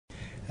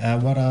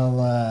What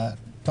I'll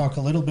talk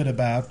a little bit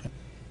about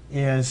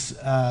is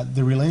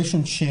the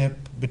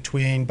relationship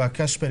between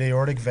bicuspid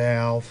aortic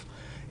valve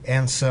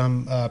and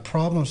some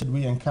problems that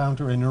we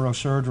encounter in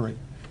neurosurgery.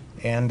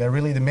 And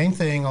really the main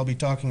thing I'll be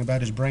talking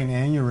about is brain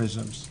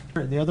aneurysms.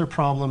 The other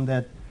problem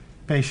that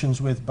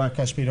patients with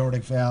bicuspid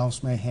aortic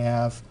valves may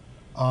have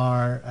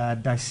are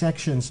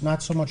dissections,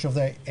 not so much of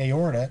the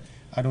aorta,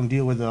 I don't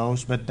deal with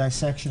those, but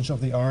dissections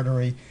of the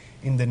artery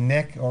in the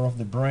neck or of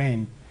the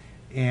brain.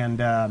 And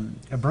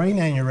a brain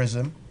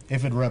aneurysm,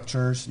 if it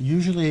ruptures,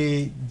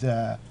 usually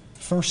the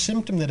first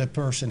symptom that a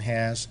person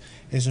has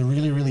is a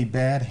really, really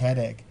bad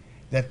headache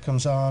that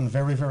comes on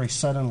very, very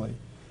suddenly.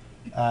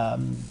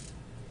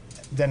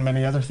 Then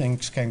many other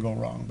things can go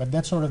wrong. But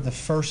that's sort of the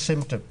first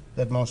symptom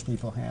that most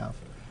people have.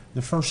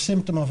 The first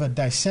symptom of a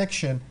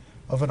dissection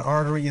of an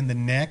artery in the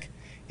neck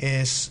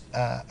is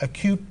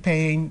acute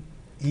pain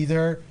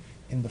either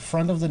in the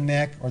front of the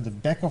neck or the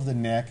back of the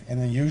neck, and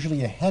then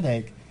usually a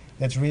headache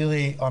that's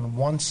really on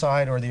one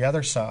side or the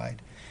other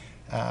side.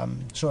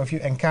 So if you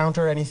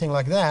encounter anything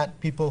like that,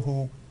 people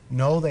who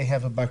know they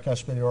have a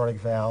bicuspid aortic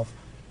valve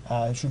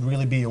should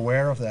really be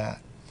aware of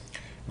that.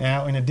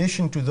 Now, in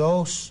addition to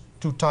those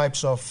two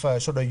types of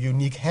sort of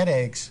unique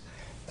headaches,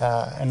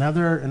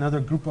 another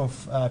group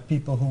of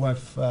people who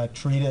I've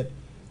treated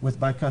with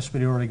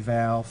bicuspid aortic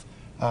valve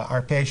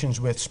are patients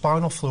with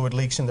spinal fluid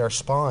leaks in their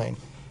spine.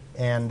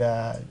 And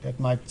that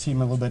might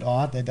seem a little bit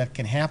odd that that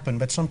can happen,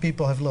 but some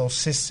people have little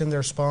cysts in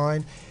their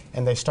spine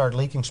and they start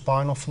leaking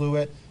spinal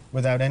fluid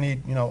without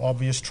any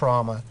obvious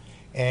trauma.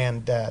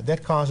 And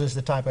that causes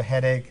the type of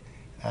headache,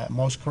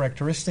 most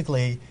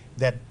characteristically,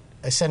 that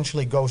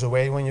essentially goes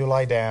away when you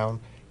lie down,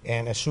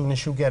 and as soon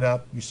as you get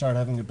up, you start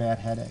having a bad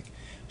headache.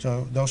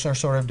 So those are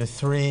sort of the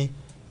three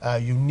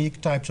unique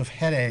types of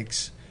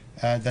headaches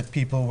that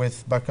people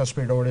with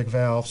bicuspid aortic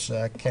valves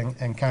can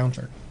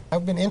encounter.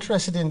 I've been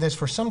interested in this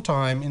for some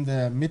time. In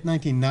the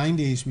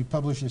mid-1990s, we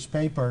published this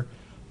paper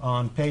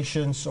on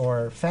patients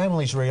or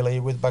families,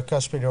 really, with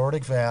bicuspid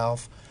aortic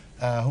valve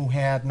who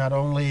had not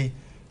only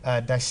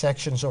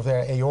dissections of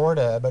their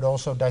aorta, but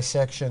also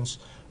dissections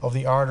of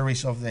the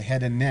arteries of the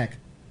head and neck.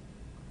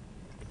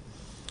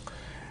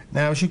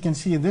 Now, as you can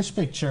see in this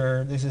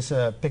picture, this is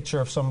a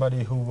picture of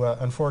somebody who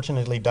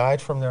unfortunately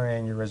died from their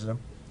aneurysm.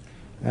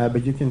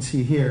 But you can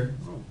see here,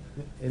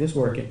 it is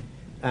working.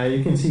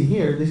 You can see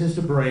here, this is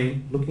the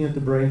brain, looking at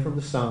the brain from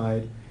the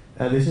side.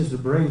 This is the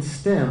brain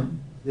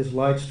stem. This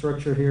light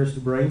structure here is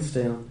the brain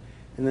stem.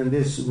 And then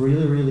this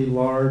really, really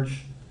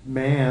large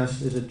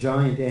mass is a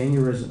giant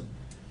aneurysm.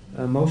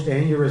 Most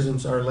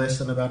aneurysms are less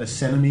than about a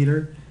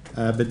centimeter,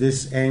 but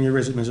this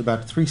aneurysm is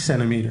about 3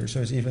 centimeters,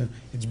 so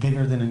it's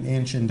bigger than an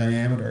inch in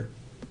diameter.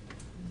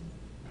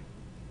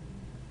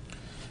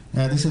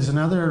 Now, this is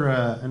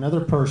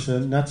another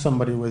person, not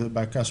somebody with a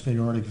bicuspid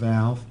aortic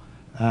valve,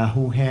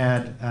 who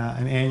had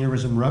an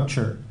aneurysm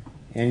rupture.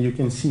 And you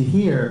can see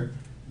here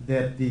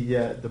that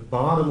the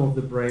bottom of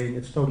the brain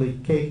is totally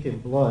caked in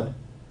blood.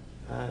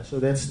 So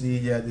that's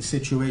the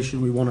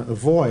situation we want to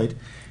avoid.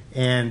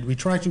 And we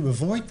try to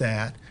avoid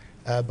that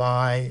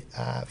by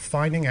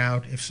finding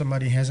out if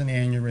somebody has an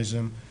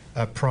aneurysm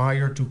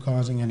prior to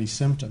causing any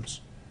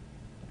symptoms.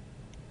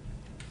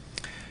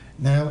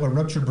 Now, a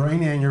ruptured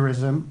brain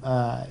aneurysm,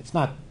 it's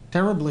not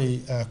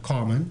terribly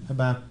common.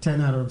 About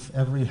 10 out of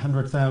every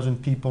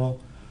 100,000 people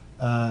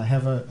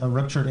have a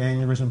ruptured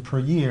aneurysm per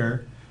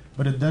year,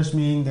 but it does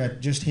mean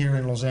that just here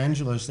in Los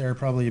Angeles, there are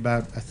probably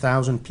about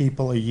 1,000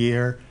 people a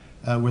year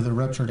with a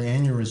ruptured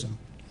aneurysm.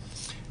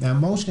 Now,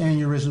 most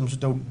aneurysms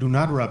do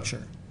not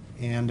rupture,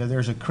 and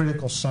there's a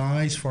critical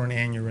size for an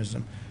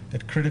aneurysm.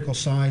 That critical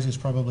size is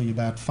probably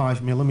about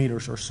 5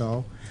 millimeters or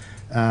so.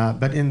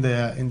 But in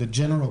the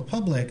general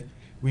public,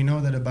 we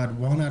know that about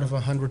 1 out of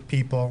 100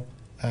 people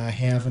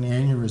have an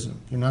aneurysm.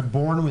 You're not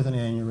born with an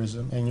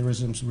aneurysm.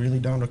 Aneurysms really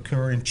don't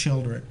occur in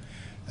children.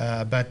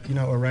 But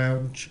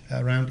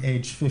around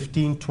age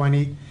 15,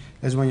 20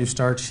 is when you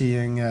start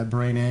seeing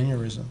brain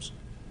aneurysms.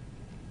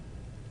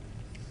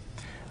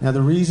 Now,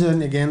 the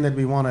reason, again, that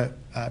we want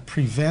to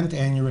prevent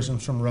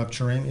aneurysms from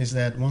rupturing is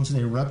that once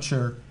they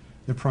rupture,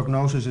 the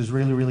prognosis is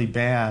really, really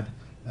bad.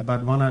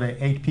 About 1 out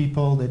of 8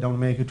 people, they don't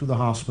make it to the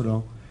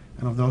hospital.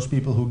 And of those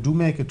people who do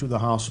make it to the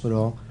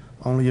hospital,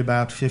 only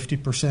about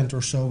 50%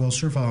 or so will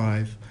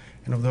survive.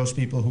 And of those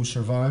people who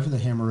survive the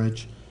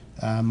hemorrhage,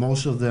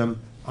 most of them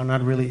are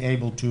not really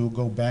able to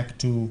go back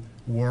to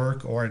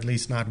work, or at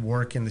least not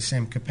work in the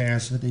same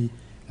capacity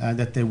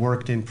that they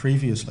worked in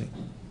previously.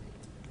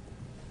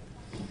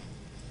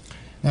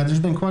 Now,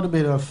 there's been quite a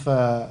bit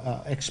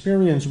of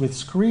experience with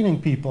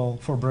screening people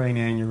for brain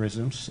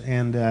aneurysms,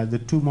 and the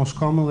two most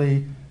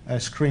commonly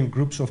screened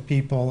groups of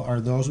people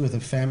are those with a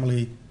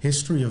family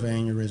history of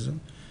aneurysm.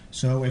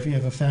 So if you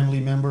have a family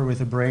member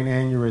with a brain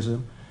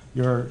aneurysm,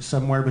 you're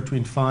somewhere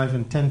between 5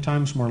 and 10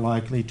 times more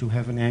likely to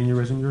have an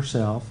aneurysm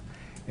yourself.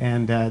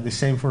 And the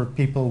same for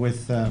people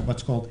with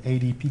what's called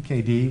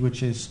ADPKD,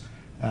 which is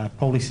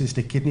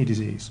polycystic kidney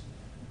disease.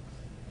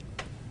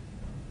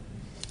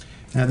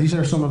 Now, these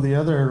are some of the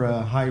other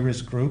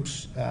high-risk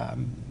groups.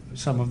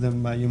 Some of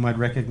them you might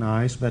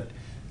recognize, but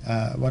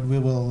What we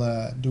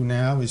will do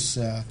now is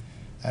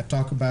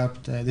talk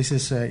about, this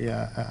is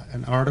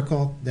an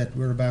article that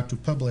we're about to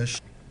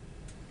publish.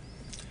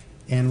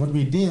 And what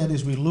we did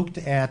is we looked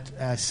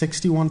at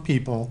 61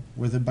 people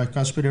with a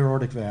bicuspid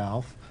aortic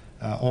valve,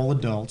 all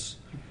adults,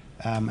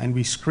 and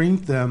we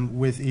screened them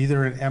with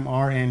either an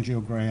MR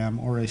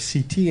angiogram or a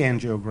CT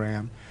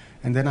angiogram.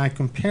 And then I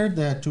compared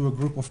that to a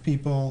group of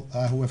people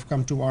who have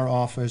come to our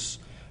office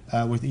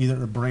with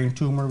either a brain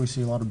tumor, we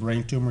see a lot of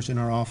brain tumors in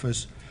our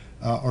office,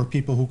 or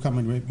people who come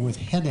in with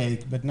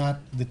headache, but not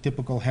the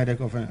typical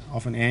headache of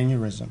an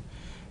aneurysm.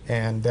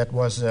 And that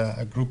was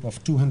a group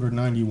of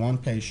 291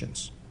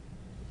 patients.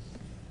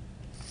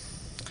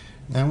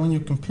 Now, when you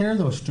compare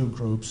those two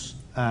groups,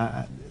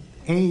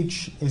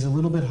 age is a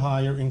little bit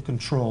higher in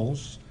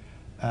controls.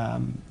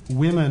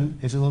 Women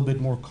is a little bit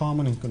more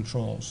common in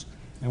controls.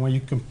 And when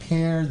you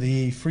compare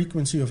the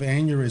frequency of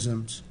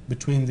aneurysms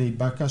between the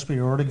bicuspid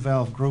aortic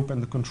valve group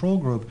and the control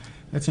group,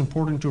 that's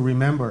important to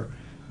remember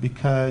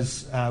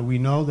because we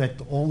know that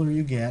the older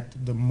you get,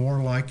 the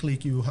more likely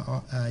you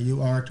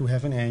are to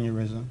have an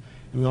aneurysm.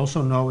 And we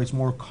also know it's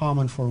more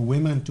common for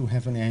women to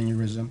have an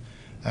aneurysm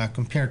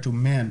compared to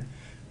men.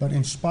 But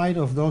in spite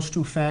of those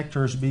two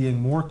factors being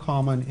more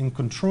common in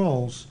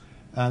controls,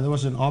 there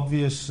was an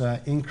obvious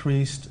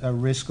increased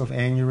risk of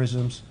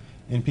aneurysms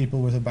in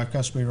people with a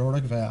bicuspid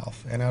aortic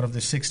valve. And out of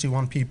the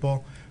 61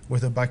 people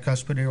with a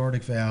bicuspid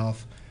aortic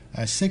valve,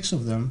 6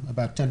 of them,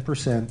 about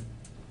 10%,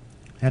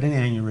 had an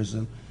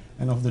aneurysm.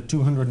 And of the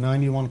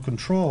 291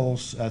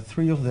 controls,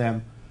 3 of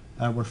them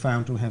were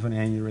found to have an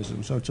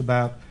aneurysm. So it's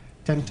about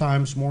 10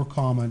 times more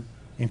common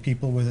in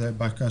people with a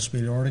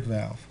bicuspid aortic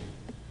valve.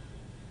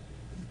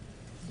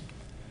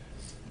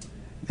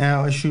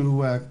 Now, as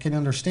you can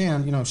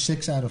understand,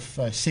 6 out of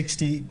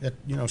 60, that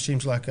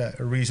seems like a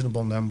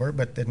reasonable number,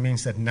 but that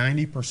means that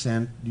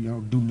 90%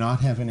 do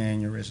not have an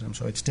aneurysm.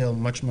 So it's still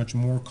much, much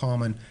more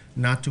common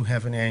not to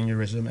have an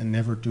aneurysm and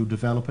never to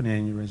develop an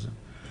aneurysm.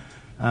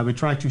 We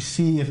tried to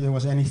see if there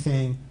was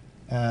anything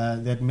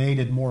that made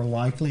it more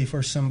likely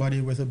for somebody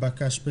with a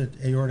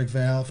bicuspid aortic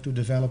valve to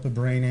develop a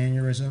brain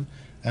aneurysm,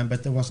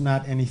 but there was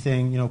not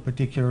anything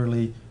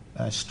particularly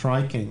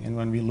striking. And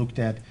when we looked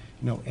at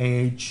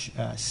age,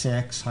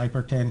 sex,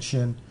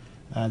 hypertension,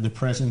 the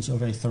presence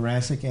of a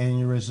thoracic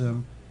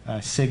aneurysm,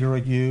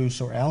 cigarette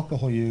use or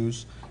alcohol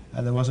use,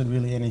 there wasn't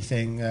really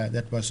anything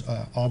that was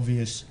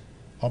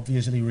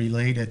obviously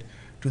related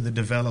to the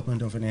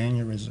development of an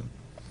aneurysm.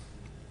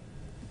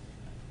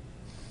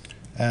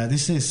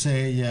 This is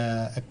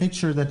a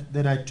picture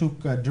that I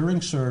took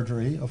during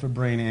surgery of a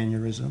brain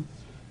aneurysm.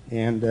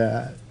 And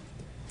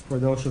for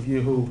those of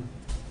you who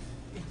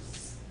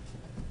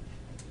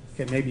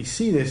can maybe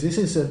see this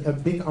is a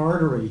big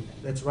artery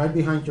that's right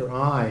behind your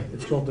eye.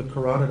 It's called the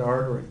carotid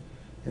artery.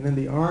 And then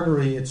the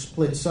artery, it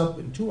splits up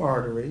in 2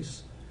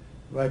 arteries,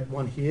 right,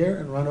 one here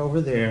and one over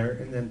there.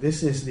 And then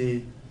this is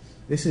the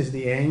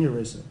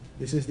aneurysm.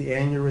 This is the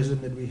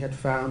aneurysm that we had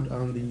found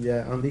on the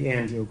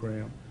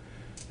angiogram.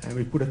 And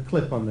we put a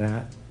clip on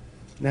that.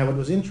 Now, what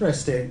was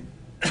interesting,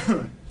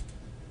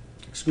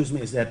 excuse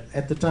me, is that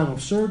at the time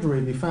of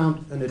surgery, we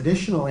found an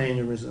additional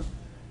aneurysm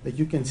that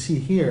you can see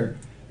here.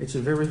 It's a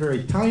very,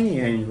 very tiny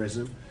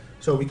aneurysm,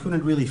 so we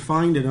couldn't really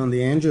find it on the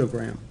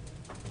angiogram.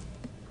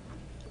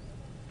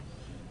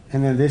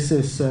 And then this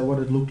is what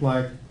it looked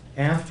like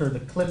after the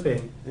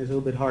clipping. It's a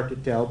little bit hard to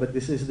tell, but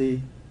this is the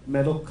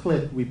metal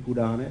clip we put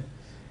on it.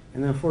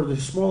 And then for the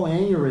small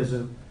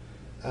aneurysm,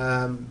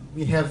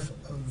 we have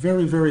a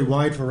very, very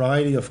wide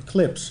variety of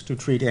clips to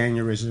treat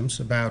aneurysms,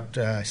 about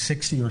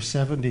 60 or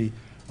 70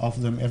 of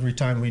them every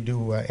time we do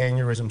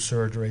aneurysm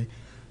surgery.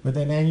 But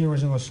that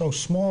aneurysm was so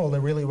small, there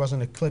really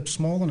wasn't a clip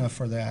small enough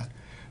for that.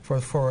 So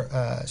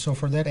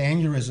for that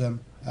aneurysm,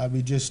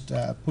 we just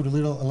put a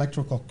little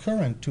electrical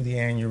current to the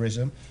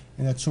aneurysm,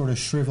 and that sort of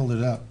shriveled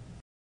it up.